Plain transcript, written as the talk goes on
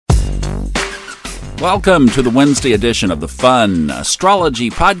Welcome to the Wednesday edition of the Fun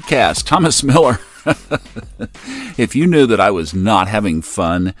Astrology Podcast. Thomas Miller. If you knew that I was not having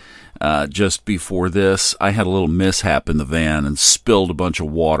fun just before this, I had a little mishap in the van and spilled a bunch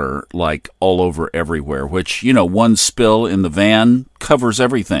of water like all over everywhere, which, one spill in the van covers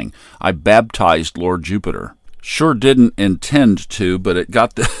everything. I baptized Lord Jupiter. Sure didn't intend to, but it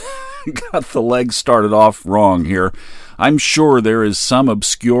got the got the leg started off wrong here. I'm sure there is some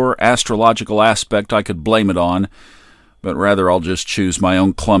obscure astrological aspect I could blame it on, but rather I'll just choose my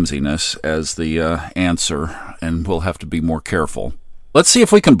own clumsiness as the answer, and we'll have to be more careful. Let's see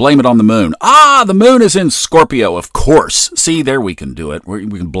if we can blame it on the moon. The moon is in Scorpio, of course. See, there we can do it. We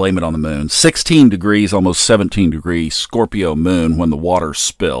can blame it on the moon. 16 degrees, almost 17 degrees, Scorpio moon when the water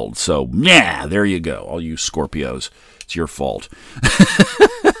spilled. So, yeah, there you go, all you Scorpios. It's your fault.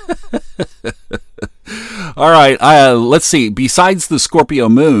 All right, let's see. Besides the Scorpio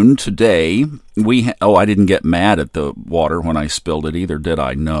moon today, I didn't get mad at the water when I spilled it either, did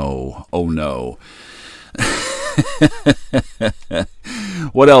I? No. Oh, no.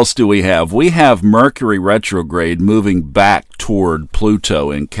 What else do we have? We have Mercury retrograde moving back toward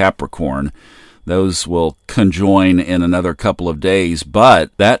Pluto in Capricorn. Those will conjoin in another couple of days,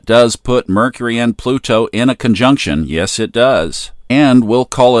 but that does put Mercury and Pluto in a conjunction. Yes, it does. And we'll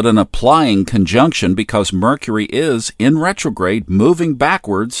call it an applying conjunction because Mercury is in retrograde, moving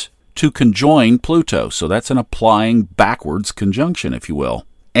backwards to conjoin Pluto. So that's an applying backwards conjunction, if you will.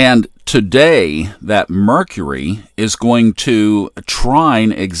 And today, that Mercury is going to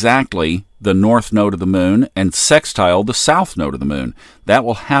trine exactly the north node of the moon and sextile the south node of the moon. That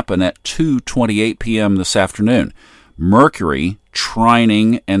will happen at 2:28 p.m. this afternoon. Mercury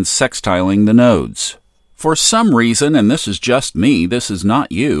trining and sextiling the nodes. For some reason, and this is just me, this is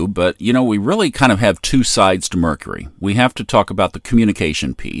not you, but, we really kind of have two sides to Mercury. We have to talk about the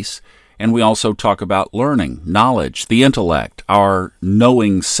communication piece, and we also talk about learning, knowledge, the intellect, our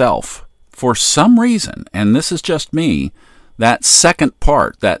knowing self. For some reason, and this is just me, that second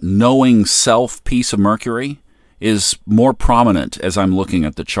part, that knowing self piece of Mercury, is more prominent as I'm looking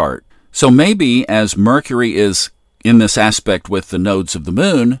at the chart. So maybe as Mercury is in this aspect with the nodes of the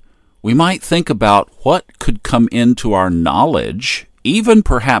moon, we might think about what could come into our knowledge, even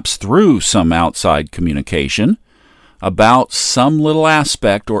perhaps through some outside communication, about some little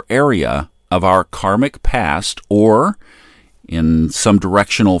aspect or area of our karmic past or in some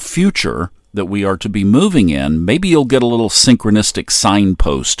directional future that we are to be moving in. Maybe you'll get a little synchronistic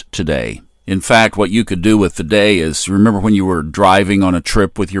signpost today. In fact, what you could do with the day is, remember when you were driving on a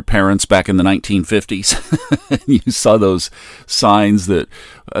trip with your parents back in the 1950s? You saw those signs that,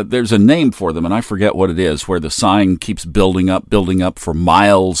 there's a name for them, and I forget what it is, where the sign keeps building up for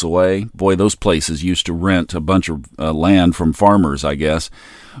miles away. Boy, those places used to rent a bunch of land from farmers, I guess.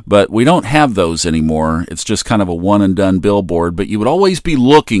 But we don't have those anymore. It's just kind of a one-and-done billboard, but you would always be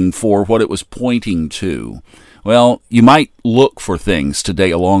looking for what it was pointing to. Well, you might look for things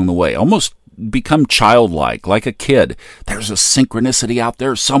today along the way, almost become childlike, like a kid. There's a synchronicity out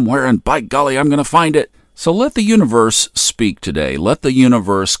there somewhere, and by golly, I'm going to find it. So let the universe speak today. Let the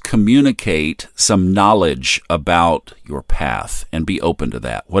universe communicate some knowledge about your path, and be open to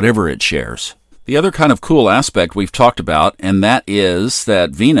that, whatever it shares. The other kind of cool aspect we've talked about, and that is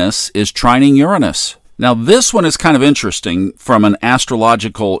that Venus is trining Uranus. Now, this one is kind of interesting from an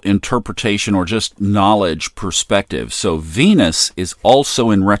astrological interpretation or just knowledge perspective. So Venus is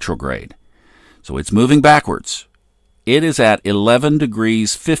also in retrograde. So it's moving backwards. It is at 11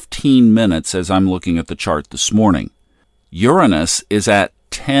 degrees 15 minutes as I'm looking at the chart this morning. Uranus is at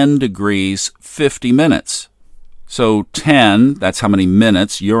 10 degrees 50 minutes. So 10, that's how many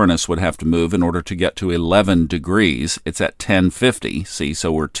minutes Uranus would have to move in order to get to 11 degrees. It's at 10:50. See,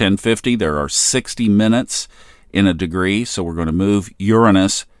 so we're 10:50. There are 60 minutes in a degree, so we're going to move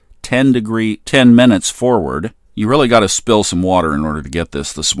Uranus 10 minutes forward. You really got to spill some water in order to get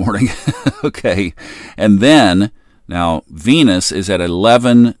this morning. Okay. And then, now, Venus is at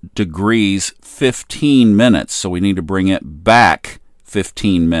 11 degrees 15 minutes, so we need to bring it back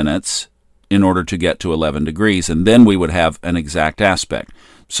 15 minutes in order to get to 11 degrees, and then we would have an exact aspect.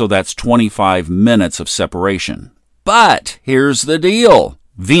 So that's 25 minutes of separation. But here's the deal.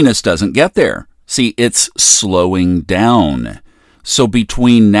 Venus doesn't get there. See, it's slowing down. So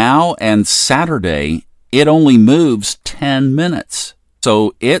between now and Saturday, it only moves 10 minutes.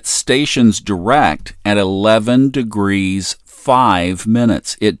 So it stations direct at 11 degrees 5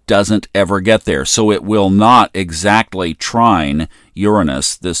 minutes. It doesn't ever get there. So it will not exactly trine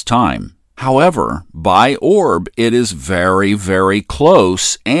Uranus this time. However, by orb, it is very, very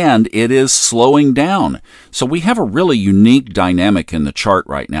close, and it is slowing down. So we have a really unique dynamic in the chart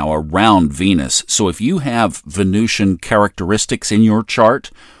right now around Venus. So if you have Venusian characteristics in your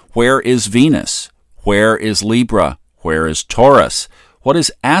chart, where is Venus? Where is Libra? Where is Taurus? What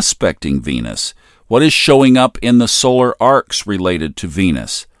is aspecting Venus? What is showing up in the solar arcs related to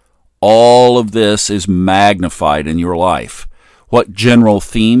Venus? All of this is magnified in your life. What general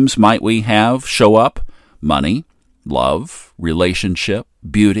themes might we have show up? Money, love, relationship,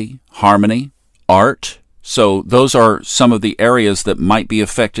 beauty, harmony, art. So those are some of the areas that might be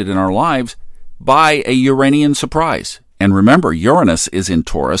affected in our lives by a Uranian surprise. And remember, Uranus is in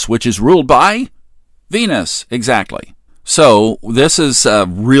Taurus, which is ruled by Venus. Exactly. So this is a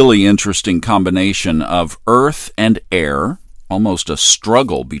really interesting combination of earth and air. Almost a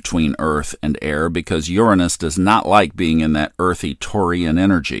struggle between earth and air because Uranus does not like being in that earthy Taurian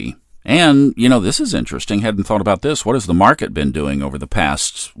energy. And, this is interesting. Hadn't thought about this. What has the market been doing over the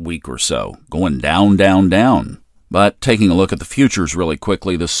past week or so? Going down, down, down. But taking a look at the futures really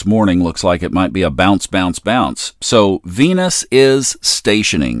quickly this morning looks like it might be a bounce, bounce, bounce. So Venus is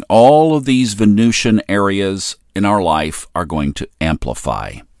stationing. All of these Venusian areas in our life are going to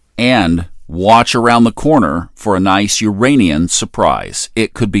amplify. And watch around the corner for a nice Uranian surprise.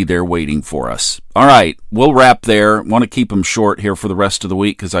 It could be there waiting for us. All right, we'll wrap there. Want to keep them short here for the rest of the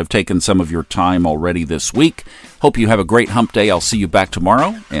week because I've taken some of your time already this week. Hope you have a great hump day. I'll see you back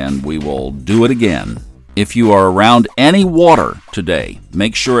tomorrow, and we will do it again. If you are around any water today,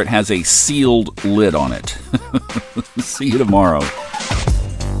 make sure it has a sealed lid on it. See you tomorrow.